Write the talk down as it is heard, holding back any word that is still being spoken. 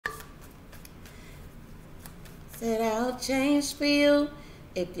Said I'll change for you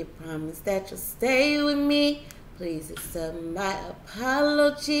if you promise that you'll stay with me. Please accept my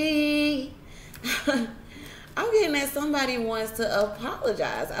apology. I'm getting that somebody wants to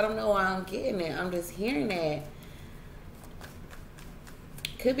apologize. I don't know why I'm getting it. I'm just hearing that.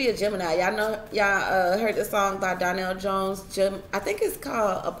 Could be a Gemini. Y'all know, y'all heard the song by Donnell Jones. I think it's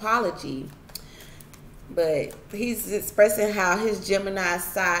called Apology. But he's expressing how his Gemini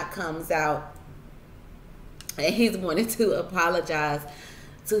side comes out. And he's wanting to apologize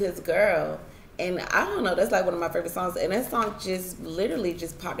to his girl. And I don't know, that's like one of my favorite songs. And that song just literally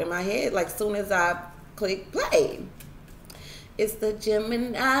just popped in my head like soon as I click play. It's the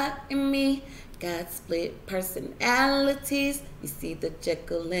Gemini in me. Got split personalities. You see the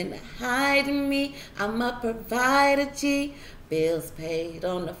Jekyll and the Hyde in me. I'm a provider, G. Bills paid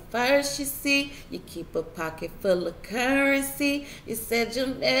on the first, you see. You keep a pocket full of currency. You said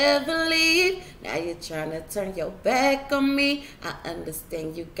you'll never leave. Now you're trying to turn your back on me. I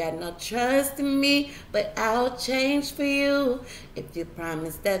understand you got no trust in me, but I'll change for you if you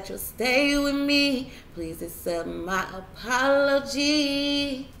promise that you'll stay with me. Please accept my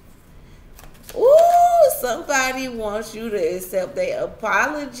apology. Ooh, somebody wants you to accept their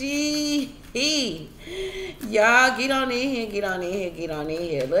apology. Y'all, get on in here, get on in here, get on in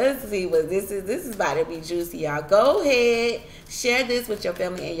here. Let's see what this is. This is about to be juicy, y'all. Go ahead, share this with your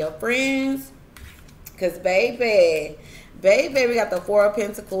family and your friends. Because, baby, we got the Four of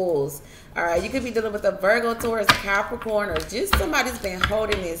Pentacles. All right, you could be dealing with a Virgo, Taurus, Capricorn, or just somebody's been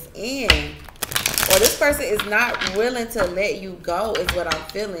holding this in. Or this person is not willing to let you go is what I'm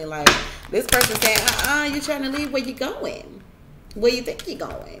feeling. Like, this person saying, you trying to leave, where you going? Where you think you're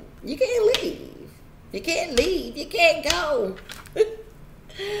going? You can't leave. You can't leave. You can't go.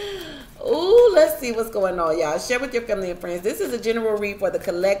 Ooh, let's see what's going on, y'all. Share with your family and friends. This is a general read for the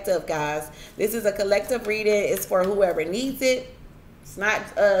collective, guys. This is a collective reading. It's for whoever needs it. It's not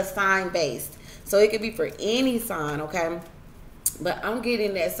sign-based. So it could be for any sign, okay? But I'm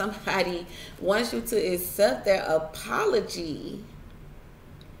getting that somebody wants you to accept their apology.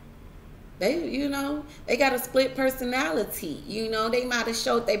 They, you know, they got a split personality. You know, they might have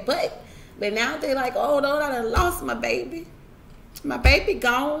showed their butt. But now they like, oh, no, I done lost my baby. My baby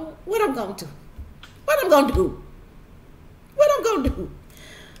gone. What I'm going to do? What I'm going to do? What I'm going to do?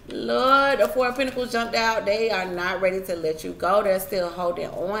 Lord, the Four of Pentacles jumped out. They are not ready to let you go. They're still holding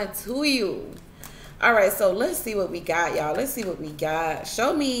on to you. All right, so let's see what we got, y'all. Let's see what we got.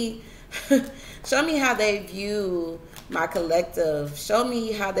 Show me, show me how they view my collective. Show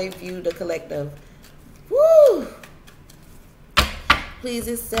me how they view the collective. Woo! Please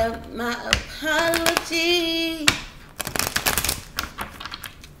accept my apology.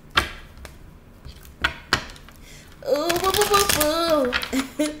 Ooh, woo, woo, woo,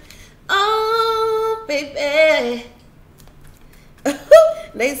 woo. Oh, baby.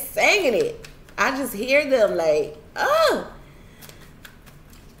 They singing it. I just hear them like, oh.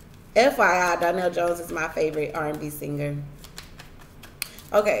 FYI, Donnell Jones is my favorite R&B singer.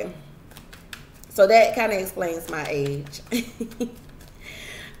 Okay. So that kind of explains my age.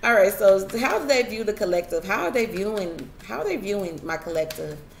 All right, so how do they view the collective? How are they viewing my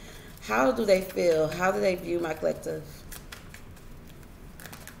collective? How do they feel? How do they view my collective?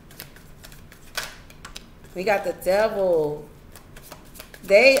 We got the Devil.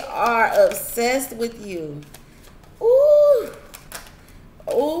 They are obsessed with you. Ooh.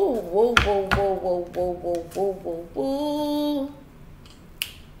 Ooh, whoa, whoa, whoa, whoa, whoa, whoa, whoa, whoa, whoa.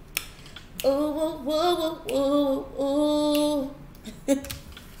 Ooh, whoa, whoa, whoa, whoa.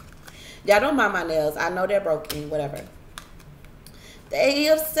 Y'all don't mind my nails. I know they're broken, whatever. They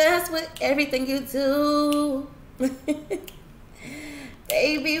obsessed with everything you do.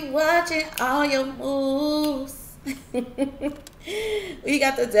 They be watching all your moves. We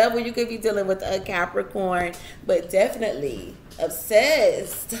got the Devil. You could be dealing with a Capricorn, but definitely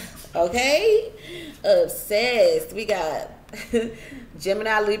obsessed. Okay, obsessed. We got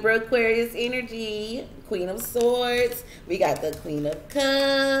Gemini, Libra, Aquarius energy, Queen of Swords. We got the Queen of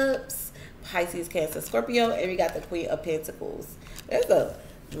Cups, Pisces, Cancer, Scorpio, and we got the Queen of Pentacles. There's a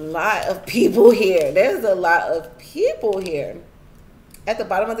lot of people here. There's a lot of people here. At the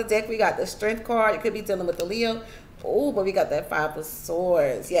bottom of the deck, we got the Strength card. You could be dealing with the Leo. Oh, but we got that Five of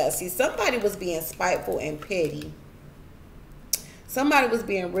Swords. Yeah, see, somebody was being spiteful and petty. Somebody was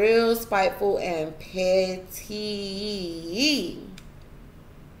being real spiteful and petty.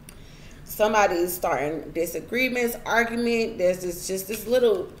 Somebody's starting disagreements, argument. There's just this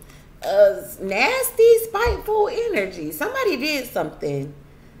little nasty, spiteful energy. Somebody did something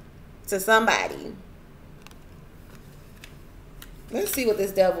to somebody. Let's see what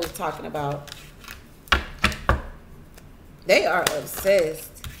this Devil is talking about. They are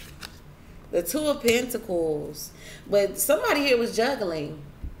obsessed. The Two of Pentacles. But somebody here was juggling.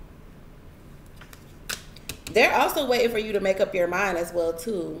 They're also waiting for you to make up your mind as well,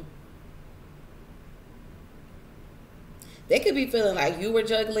 too. They could be feeling like you were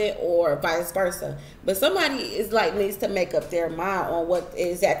juggling or vice versa. But somebody is like needs to make up their mind on what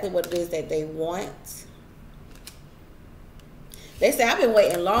exactly what it is that they want. They say, I've been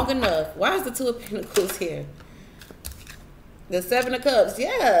waiting long enough. Why is the Two of Pentacles here? The Seven of Cups.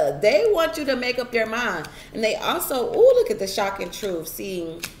 Yeah, they want you to make up your mind. And they also, ooh, look at the shocking truth.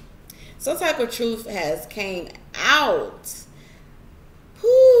 See, some type of truth has came out.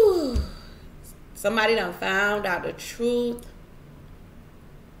 Whew. Somebody done found out the truth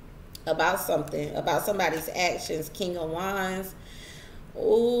about something, about somebody's actions. King of Wands.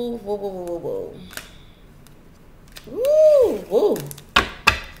 Ooh, woo, woo, woo, woo, woo. Woo, woo.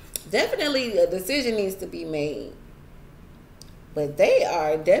 Definitely a decision needs to be made. But they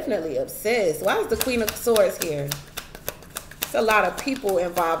are definitely obsessed. Why is the Queen of Swords here? There's a lot of people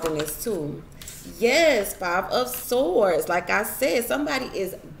involved in this too. Yes, Five of Swords. Like I said, somebody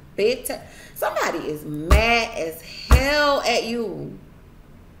is bitter. Somebody is mad as hell at you.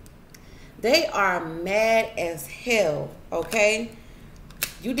 They are mad as hell, okay?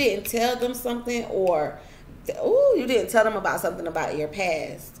 You didn't tell them something, or ooh, you didn't tell them about something about your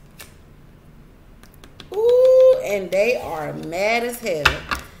past. Ooh, and they are mad as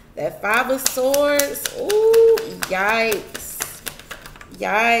hell. That Five of Swords, ooh, yikes.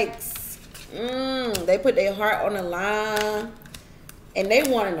 Yikes. They put their heart on the line. And they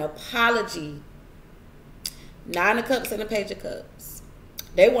want an apology. Nine of Cups and the Page of Cups.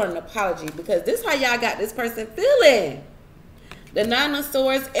 They want an apology because this is how y'all got this person feeling. The Nine of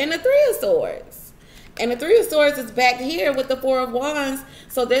Swords and the Three of Swords. And the Three of Swords is back here with the Four of Wands.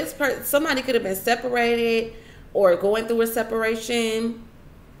 So this person, somebody could have been separated or going through a separation.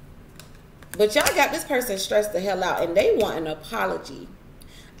 But y'all got this person stressed the hell out and they want an apology.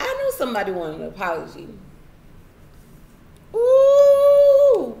 I knew somebody wanted an apology.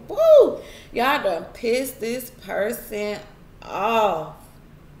 Ooh, woo. Y'all done pissed this person off.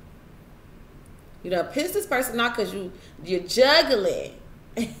 You done pissed this person off because you're juggling.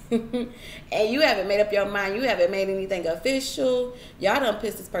 And you haven't made up your mind. You haven't made anything official. Y'all done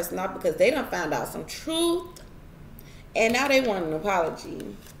pissed this person off because they done found out some truth. And now they want an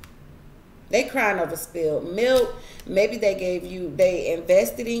apology. They crying over spilled milk. Maybe they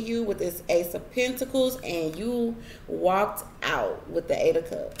invested in you with this Ace of Pentacles and you walked out with the Eight of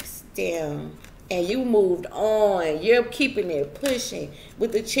Cups. Damn. And you moved on. You're keeping it pushing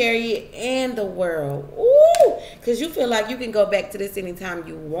with the Chariot and the World. Ooh. Because you feel like you can go back to this anytime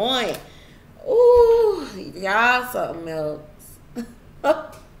you want. Ooh. Y'all something else.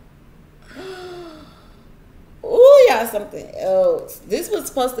 Ooh, y'all something else. This was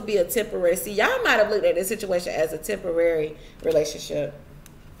supposed to be a temporary. See, y'all might have looked at this situation as a temporary relationship.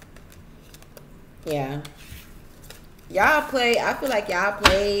 Yeah. Y'all play. I feel like y'all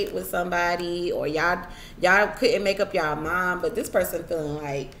played with somebody, or y'all couldn't make up y'all mind. But this person feeling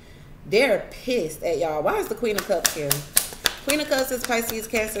like they're pissed at y'all. Why is the Queen of Cups here? Queen of Cups is Pisces,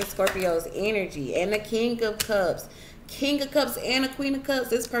 Cancer, Scorpio's energy, and the King of Cups. King of Cups and the Queen of Cups.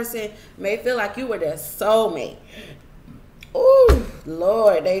 This person may feel like you were their soulmate. Ooh,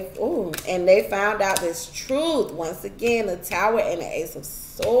 Lord. And they found out this truth. Once again, the Tower and the Ace of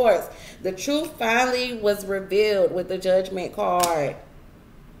Swords. The truth finally was revealed with the Judgment card.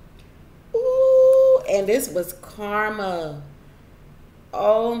 Ooh, and this was karma.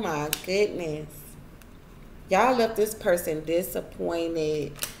 Oh my goodness. Y'all left this person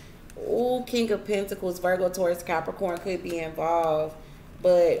disappointed. Ooh, King of Pentacles, Virgo, Taurus, Capricorn could be involved.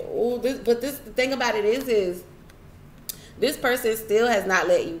 But the thing about it is this person still has not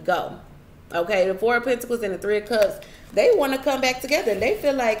let you go. Okay, the Four of Pentacles and the Three of Cups, they want to come back together. They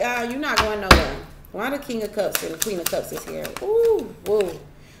feel like, you're not going nowhere. Why the King of Cups and the Queen of Cups is here? Ooh, woo.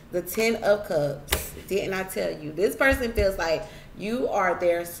 The Ten of Cups. Didn't I tell you? This person feels like you are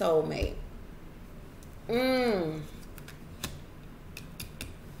their soulmate.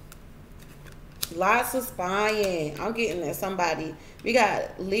 Lots of spying. I'm getting that somebody. We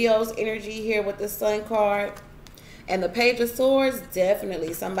got Leo's energy here with the Sun card. And the Page of Swords,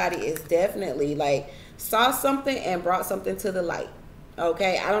 definitely. Somebody is definitely like saw something and brought something to the light.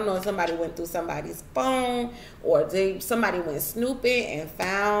 Okay, I don't know if somebody went through somebody's phone or somebody went snooping and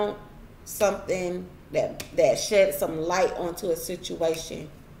found something that shed some light onto a situation.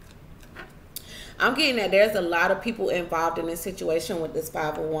 I'm getting that there's a lot of people involved in this situation with this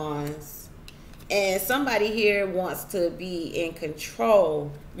Five of Wands. And somebody here wants to be in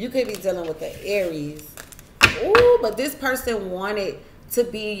control. You could be dealing with the Aries. Ooh, but this person wanted to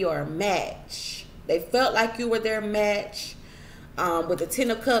be your match. They felt like you were their match. With the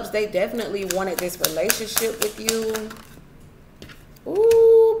Ten of Cups, they definitely wanted this relationship with you.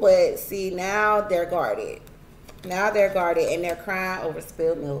 Ooh, but see, now they're guarded. Now they're guarded and they're crying over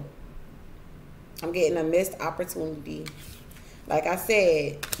spilled milk. I'm getting a missed opportunity. Like I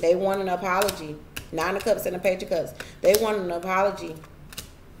said, they want an apology. Nine of Cups and a Page of Cups. They want an apology.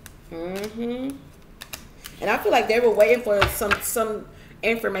 And I feel like they were waiting for some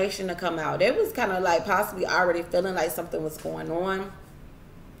information to come out. They was kind of like possibly already feeling like something was going on.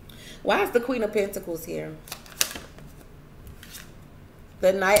 Why is the Queen of Pentacles here?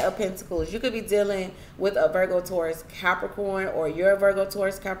 The Knight of Pentacles. You could be dealing with a Virgo, Taurus, Capricorn, or you're a Virgo,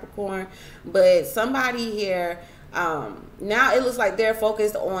 Taurus, Capricorn. But somebody here, now it looks like they're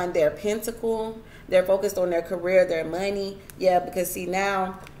focused on their pentacle. They're focused on their career, their money. Yeah, because see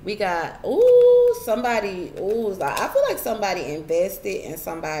now we got, ooh, somebody, ooh, I feel like somebody invested in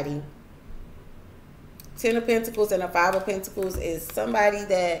somebody. Ten of Pentacles and a Five of Pentacles is somebody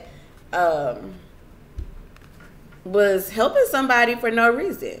that was helping somebody for no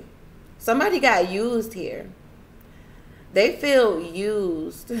reason. Somebody got used here. They feel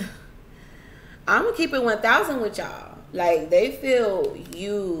used. I'm going to keep it 1,000 with y'all. Like, they feel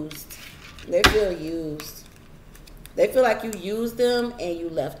used. They feel used. They feel like you used them and you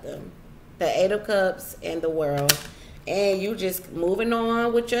left them. The Eight of Cups and the World. And you just moving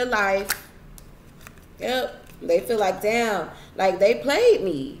on with your life. Yep. They feel like, damn, like they played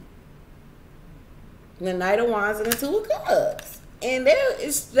me. The Knight of Wands and the Two of Cups. And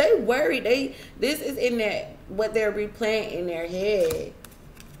they worried. This is in their, what they're replaying in their head.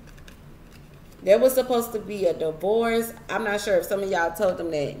 There was supposed to be a divorce. I'm not sure if some of y'all told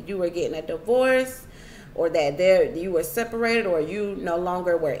them that you were getting a divorce, or that you were separated, or you no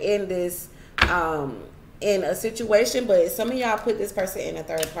longer were in this in a situation. But some of y'all put this person in a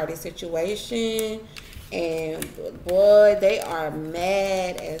third party situation, and boy, they are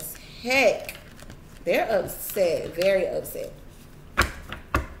mad as heck. They're upset, very upset.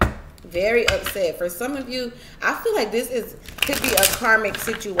 Very upset. For some of you, I feel like this could be a karmic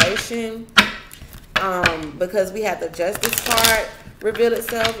situation. Because we have the Justice card reveal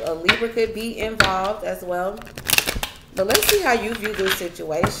itself. A Libra could be involved as well. But let's see how you view this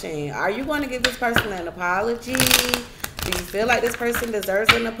situation. Are you going to give this person an apology? Do you feel like this person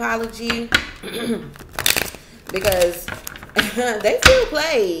deserves an apology? Because they feel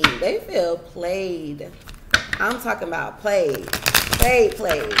played. They feel played. I'm talking about played.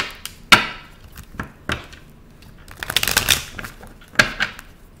 Played.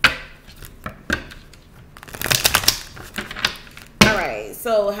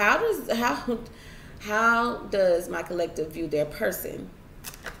 So how does my collective view their person?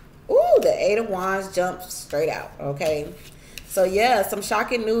 Ooh, the Eight of Wands jumped straight out. Okay. So yeah, some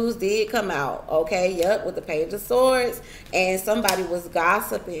shocking news did come out. Okay. Yep, with the Page of Swords, and somebody was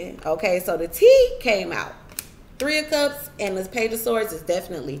gossiping. Okay, so the tea came out. Three of Cups and the Page of Swords is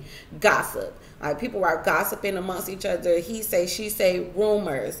definitely gossip. Like, people are gossiping amongst each other. He say, she say,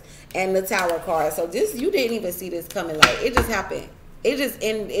 rumors, and the Tower card. So this, you didn't even see this coming. Like, it just happened.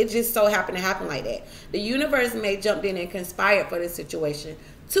 It just so happened to happen like that. The universe may jumped in and conspired for this situation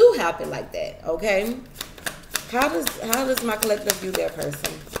to happen like that. Okay. How does my collective view their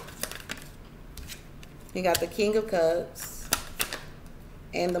person? You got the King of Cups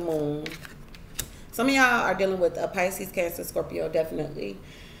and the Moon. Some of y'all are dealing with a Pisces, Cancer, Scorpio, definitely.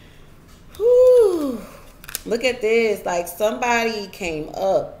 Whew. Look at this. Like, somebody came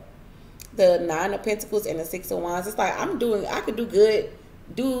up. The Nine of Pentacles and the Six of Wands. It's like, I could do good,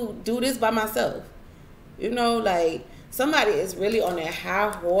 do this by myself. You know, like, somebody is really on their high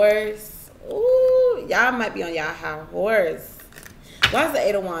horse. Ooh, y'all might be on y'all high horse. Why is the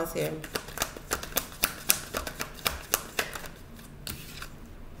Eight of Wands here?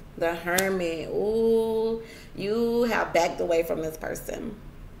 The Hermit. Ooh, you have backed away from this person.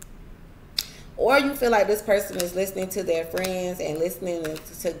 Or you feel like this person is listening to their friends and listening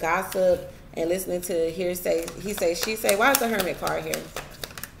to gossip and listening to hearsay. He say, she say. Why is the Hermit card here?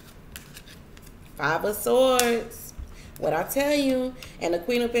 Five of Swords. What I tell you. And the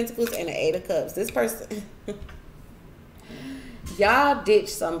Queen of Pentacles and the Eight of Cups. This person. Y'all ditched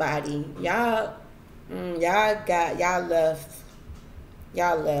somebody. Y'all left.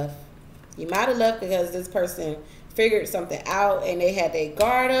 Y'all left. You might have left because this person figured something out and they had their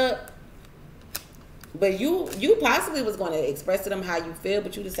guard up. But you possibly was going to express to them how you feel,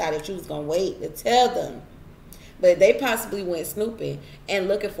 but you decided you was going to wait to tell them. But they possibly went snooping and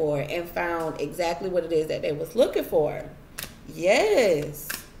looking for it and found exactly what it is that they was looking for. Yes.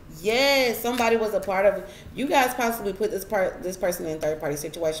 Yes, somebody was a part of it. You guys possibly put this person in a third party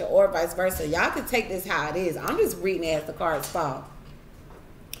situation, or vice versa. Y'all can take this how it is. I'm just reading it as the cards fall.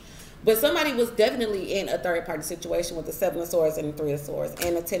 But somebody was definitely in a third party situation with the Seven of Swords and the Three of Swords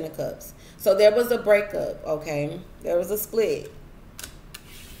and the Ten of Cups. So there was a breakup, okay? There was a split.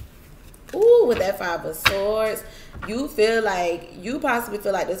 Ooh, with that Five of Swords, you possibly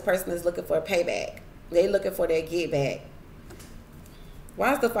feel like this person is looking for a payback. They looking for their get back.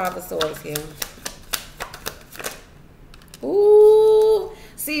 Why is the Five of Swords here? Ooh.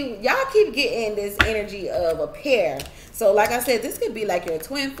 See, y'all keep getting this energy of a pair. So, like I said, this could be like your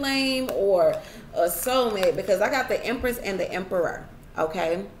twin flame or a soulmate, because I got the Empress and the Emperor,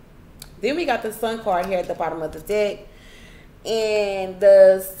 okay? Then we got the Sun card here at the bottom of the deck and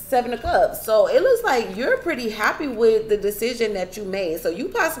the Seven of Cups. So, it looks like you're pretty happy with the decision that you made. So, you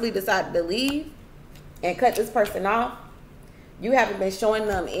possibly decided to leave and cut this person off. You haven't been showing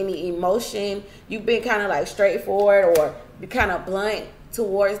them any emotion. You've been kind of like straightforward or kind of blunt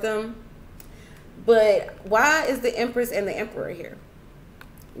towards them. But why is the Empress and the Emperor here?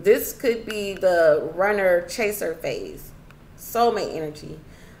 This could be the runner chaser phase. Soulmate energy.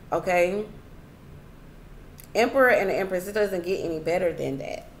 Okay? Emperor and the Empress, it doesn't get any better than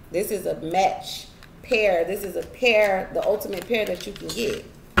that. This is a match pair. This is a pair, the ultimate pair that you can get.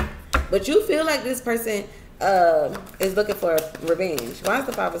 But you feel like this person is looking for revenge. Why is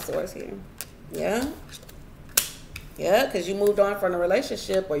the Five of Swords here? Yeah. Yeah, because you moved on from a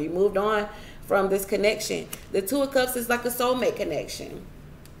relationship, or you moved on from this connection. The Two of Cups is like a soulmate connection.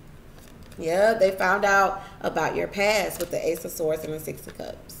 Yeah, they found out about your past with the Ace of Swords and the Six of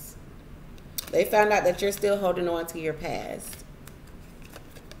Cups. They found out that you're still holding on to your past.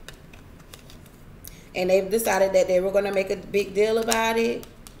 And they've decided that they were going to make a big deal about it.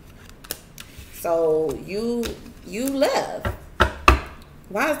 So you left.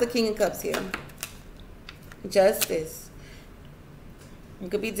 Why is the King of Cups here? Justice. You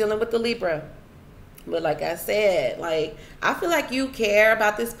could be dealing with the Libra. But like I said, like, I feel like you care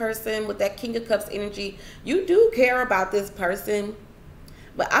about this person with that King of Cups energy. You do care about this person.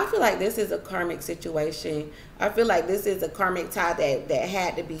 But I feel like this is a karmic situation. I feel like this is a karmic tie that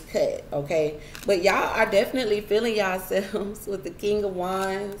had to be cut, okay? But y'all are definitely feeling yourselves with the King of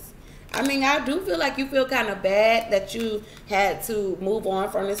Wands. I mean, I do feel like you feel kind of bad that you had to move on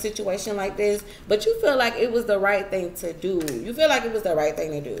from a situation like this. But you feel like it was the right thing to do. You feel like it was the right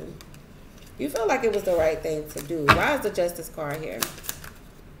thing to do. You feel like it was the right thing to do. Why is the Justice card here?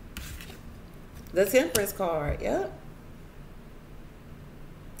 The Temperance card, yep.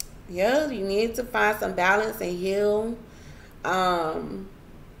 Yeah, you need to find some balance and heal.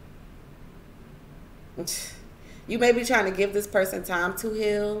 You may be trying to give this person time to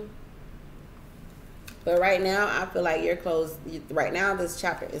heal. But right now, I feel like you're closed. Right now, this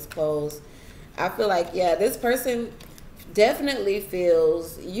chapter is closed. I feel like, yeah, this person definitely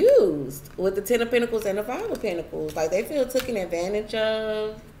feels used with the Ten of Pentacles and the Five of Pentacles. Like, they feel taken advantage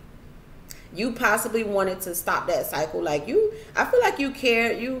of. You possibly wanted to stop that cycle. Like, I feel like you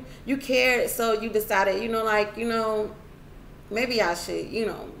cared. You cared, so you decided, maybe I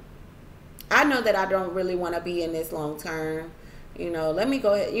should, I know that I don't really want to be in this long term. Let me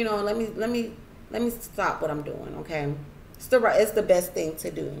go ahead, let me stop what I'm doing, okay? It's the best thing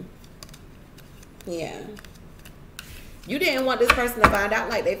to do. Yeah. You didn't want this person to find out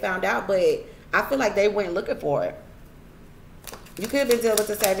like they found out, but I feel like they went looking for it. You could have been dealing with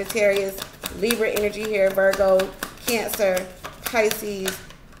the Sagittarius, Libra energy here, Virgo, Cancer, Pisces.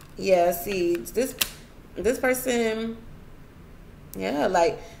 Yeah, see, this person, yeah,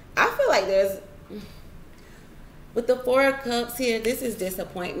 like, I feel like there's, with the Four of Cups here, this is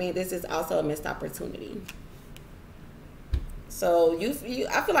disappointment. This is also a missed opportunity. So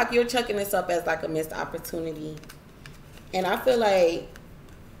I feel like you're chucking this up as like a missed opportunity. And I feel like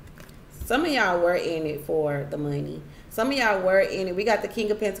some of y'all were in it for the money. Some of y'all were in it. We got the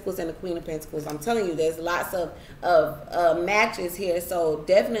King of Pentacles and the Queen of Pentacles. I'm telling you, there's lots of matches here. So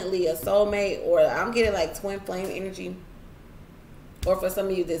definitely a soulmate, or I'm getting like twin flame energy. Or for some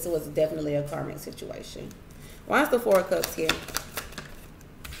of you, this was definitely a karmic situation. Why is the Four of Cups here?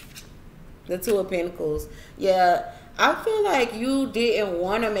 The Two of Pentacles. Yeah, I feel like you didn't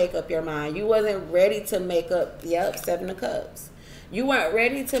want to make up your mind. You wasn't ready to make up, yep, Seven of Cups. You weren't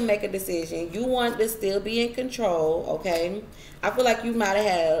ready to make a decision. You wanted to still be in control, okay? I feel like you might have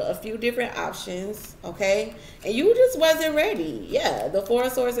had a few different options, okay? And you just wasn't ready. Yeah, the Four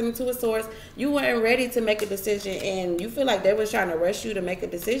of Swords and the Two of Swords, you weren't ready to make a decision, and you feel like they was trying to rush you to make a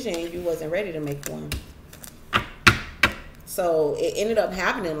decision, and you wasn't ready to make one. So it ended up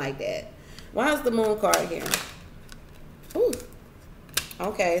happening like that. Why is the Moon card here? Ooh.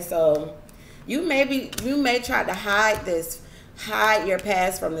 Okay, so you may try to hide your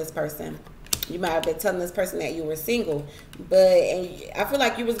past from this person. You might have been telling this person that you were single, and I feel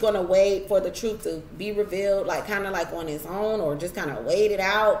like you was gonna wait for the truth to be revealed, like kind of like on its own, or just kind of wait it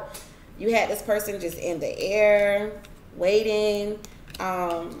out. You had this person just in the air, waiting,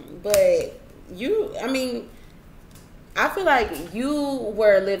 but I feel like you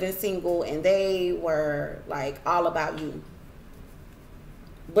were living single and they were like all about you.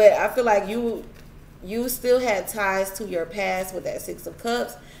 But I feel like you still had ties to your past with that Six of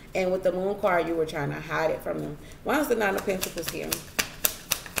Cups, and with the Moon card, you were trying to hide it from them. Why is the Nine of Pentacles here?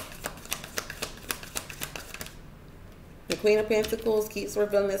 The Queen of Pentacles keeps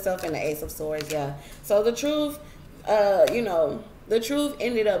revealing itself in the Ace of Swords, yeah. So the truth, the truth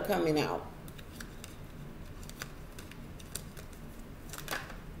ended up coming out.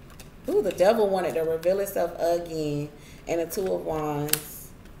 Ooh, the Devil wanted to reveal itself again. And the Two of Wands.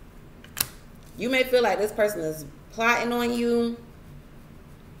 You may feel like this person is plotting on you.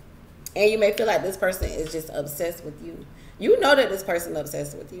 And you may feel like this person is just obsessed with you. You know that this person is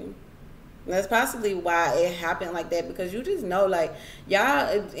obsessed with you. And that's possibly why it happened like that. Because you just know, like, y'all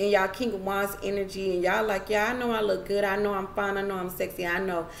in y'all King of Wands energy. And y'all like, yeah, I know I look good. I know I'm fine. I know I'm sexy. I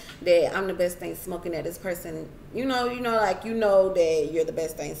know that I'm the best thing smoking at this person. You know that you're the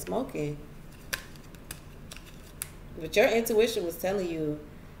best thing smoking. But your intuition was telling you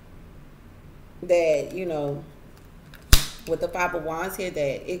that, with the Five of Wands here,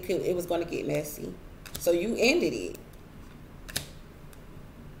 that it was going to get messy. So you ended it.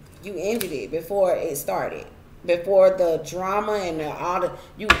 You ended it before it started. Before the drama and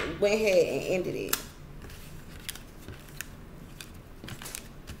you went ahead and ended it.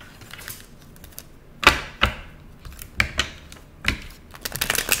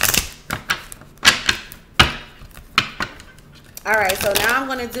 All right, so now I'm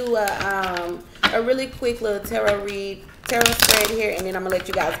going to do a really quick little tarot spread here, and then I'm going to let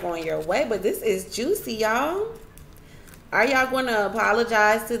you guys go on your way. But this is juicy, y'all. Are y'all going to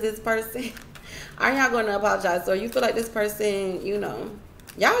apologize to this person? Are y'all going to apologize? Or you feel like this person,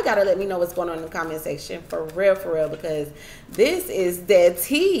 y'all got to let me know what's going on in the comment section. For real, because this is that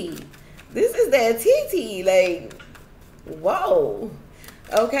tea. This is that tea. Like, whoa.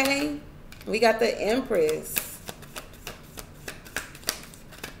 Okay. We got the Empress.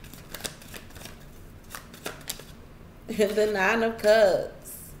 The Nine of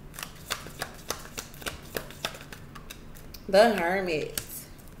Cups. The Hermit.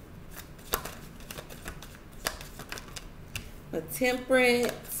 The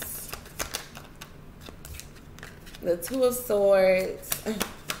Temperance. The Two of Swords.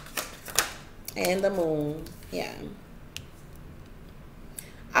 And the Moon. Yeah.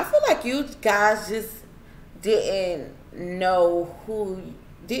 I feel like you guys just didn't know who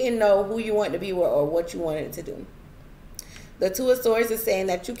you wanted to be or what you wanted to do. The Two of Swords is saying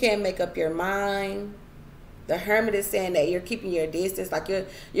that you can't make up your mind. The Hermit is saying that you're keeping your distance. Like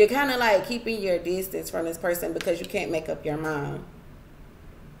you're kind of like keeping your distance from this person because you can't make up your mind.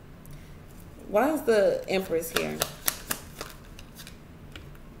 Why is the Empress here?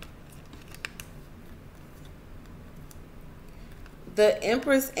 The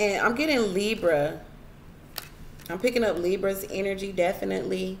Empress, and I'm getting Libra. I'm picking up Libra's energy,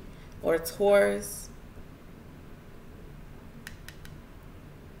 definitely. Or Taurus.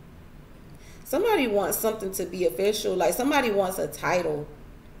 Somebody wants something to be official. Like somebody wants a title.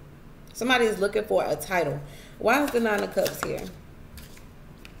 Somebody is looking for a title. Why is the Nine of Cups here?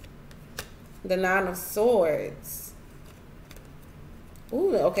 The Nine of Swords.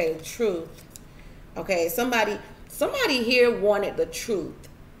 Ooh, okay, truth. Okay, somebody here wanted the truth.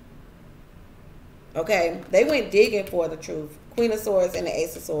 Okay, they went digging for the truth. Queen of Swords and the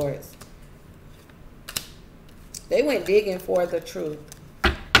Ace of Swords. They went digging for the truth.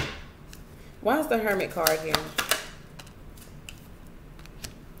 Why is the Hermit card here?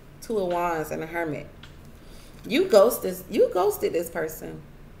 Two of Wands and the Hermit. You ghosted this person.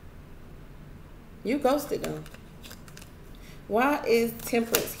 You ghosted them. Why is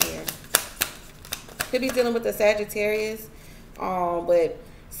Temperance here? Could be dealing with the Sagittarius. But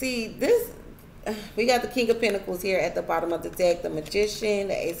see, we got the King of Pentacles here at the bottom of the deck. The Magician,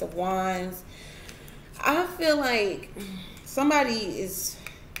 the Ace of Wands. I feel like somebody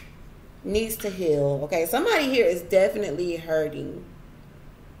needs to heal. Okay, somebody here is definitely hurting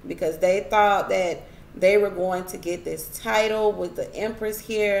because they thought that they were going to get this title with the Empress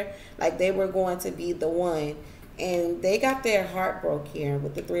here, like they were going to be the one, and they got their heart broke here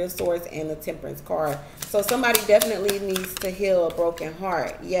with the Three of Swords and the Temperance card. So somebody definitely needs to heal a broken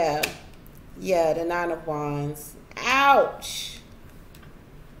heart. Yeah, the Nine of Wands. Ouch.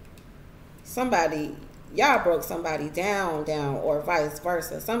 Somebody, y'all broke somebody down, or vice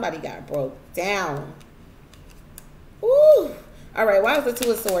versa. Somebody got broke down. Ooh. All right, why is the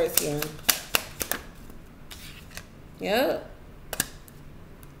Two of Swords here? Yep.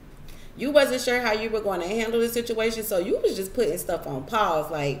 You wasn't sure how you were going to handle the situation, so you was just putting stuff on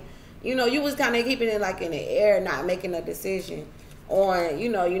pause. Like, you know, you was kind of keeping it like in the air, not making a decision on, you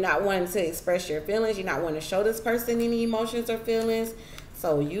know, you're not wanting to express your feelings. You're not wanting to show this person any emotions or feelings.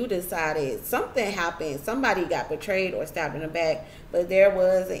 So you decided something happened. Somebody got betrayed or stabbed in the back, but there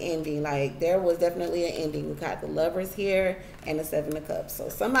was an ending. Like, there was definitely an ending. We got the Lovers here and the Seven of Cups. So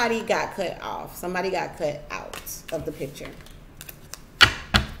somebody got cut off. Somebody got cut out of the picture.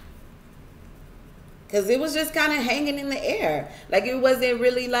 Because it was just kind of hanging in the air. Like, it wasn't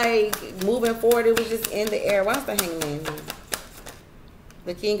really, like, moving forward. It was just in the air. What's the Hangman here?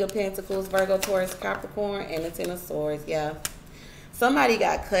 The King of Pentacles, Virgo, Taurus, Capricorn, and the Ten of Swords. Yeah. Somebody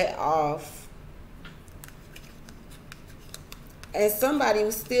got cut off. And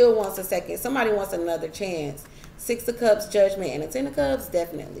somebody still wants a second. Somebody wants another chance. Six of Cups, Judgment, and the Ten of Cups,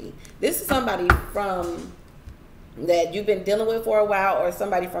 definitely. This is somebody from that you've been dealing with for a while, or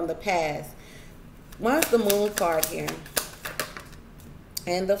somebody from the past. What's the Moon card here?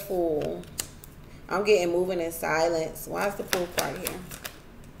 And the Fool. I'm getting moving in silence. Why is the Fool card here?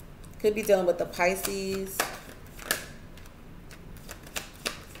 Could be dealing with the Pisces.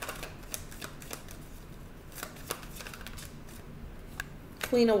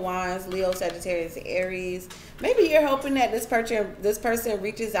 Queen of Wands, Leo, Sagittarius, Aries. Maybe you're hoping that this person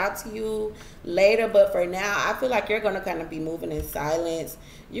reaches out to you later, but for now, I feel like you're going to kind of be moving in silence.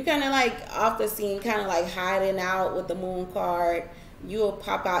 You kind of like off the scene, kind of like hiding out with the Moon card. You'll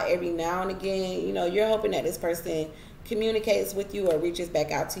pop out every now and again. You know, you're hoping that this person communicates with you or reaches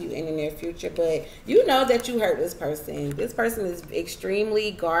back out to you in the near future, but you know that you hurt this person. This person is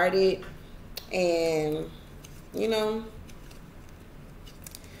extremely guarded, and, you know,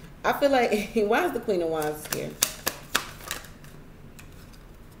 I feel like, why is the Queen of Wands here?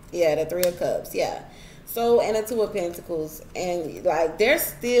 Yeah, the Three of Cups. Yeah. So, and the Two of Pentacles. And, like, they're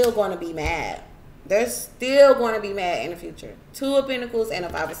still going to be mad. They're still going to be mad in the future. Two of Pentacles and a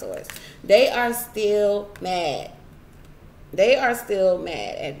Five of Swords. They are still mad. They are still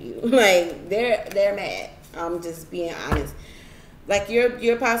mad at you. Like, they're mad. I'm just being honest. Like,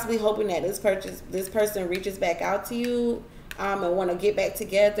 you're possibly hoping that this person reaches back out to you. And want to get back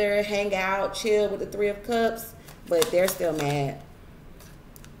together, hang out, chill with the Three of Cups, but they're still mad.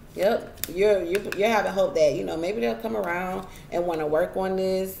 Yep, you're having hope that, you know, maybe they'll come around and want to work on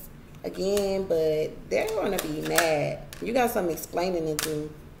this again, but they're going to be mad. You got some explaining to do,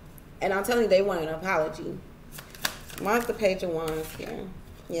 and I'm telling you, they want an apology. Why's the Page of Wands here?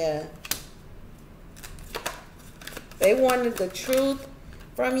 Yeah, they wanted the truth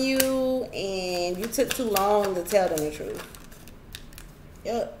from you, and you took too long to tell them the truth.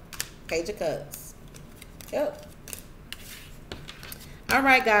 Yep. Page of Cups. Yep. All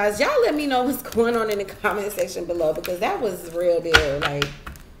right, guys. Y'all let me know what's going on in the comment section below, because that was real deal. Like,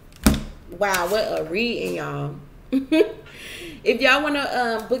 wow, what a reading, y'all. If y'all want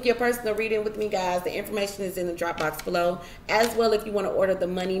to book your personal reading with me, guys, the information is in the drop box below. As well, if you want to order the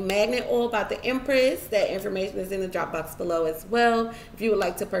Money Magnet Oil by the Empress, that information is in the drop box below as well. If you would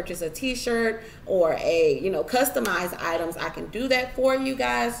like to purchase a t-shirt or a, you know, customized items, I can do that for you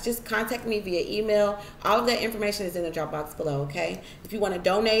guys. Just contact me via email. All of that information is in the drop box below, okay? If you want to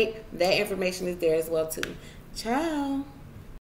donate, that information is there as well too. Ciao.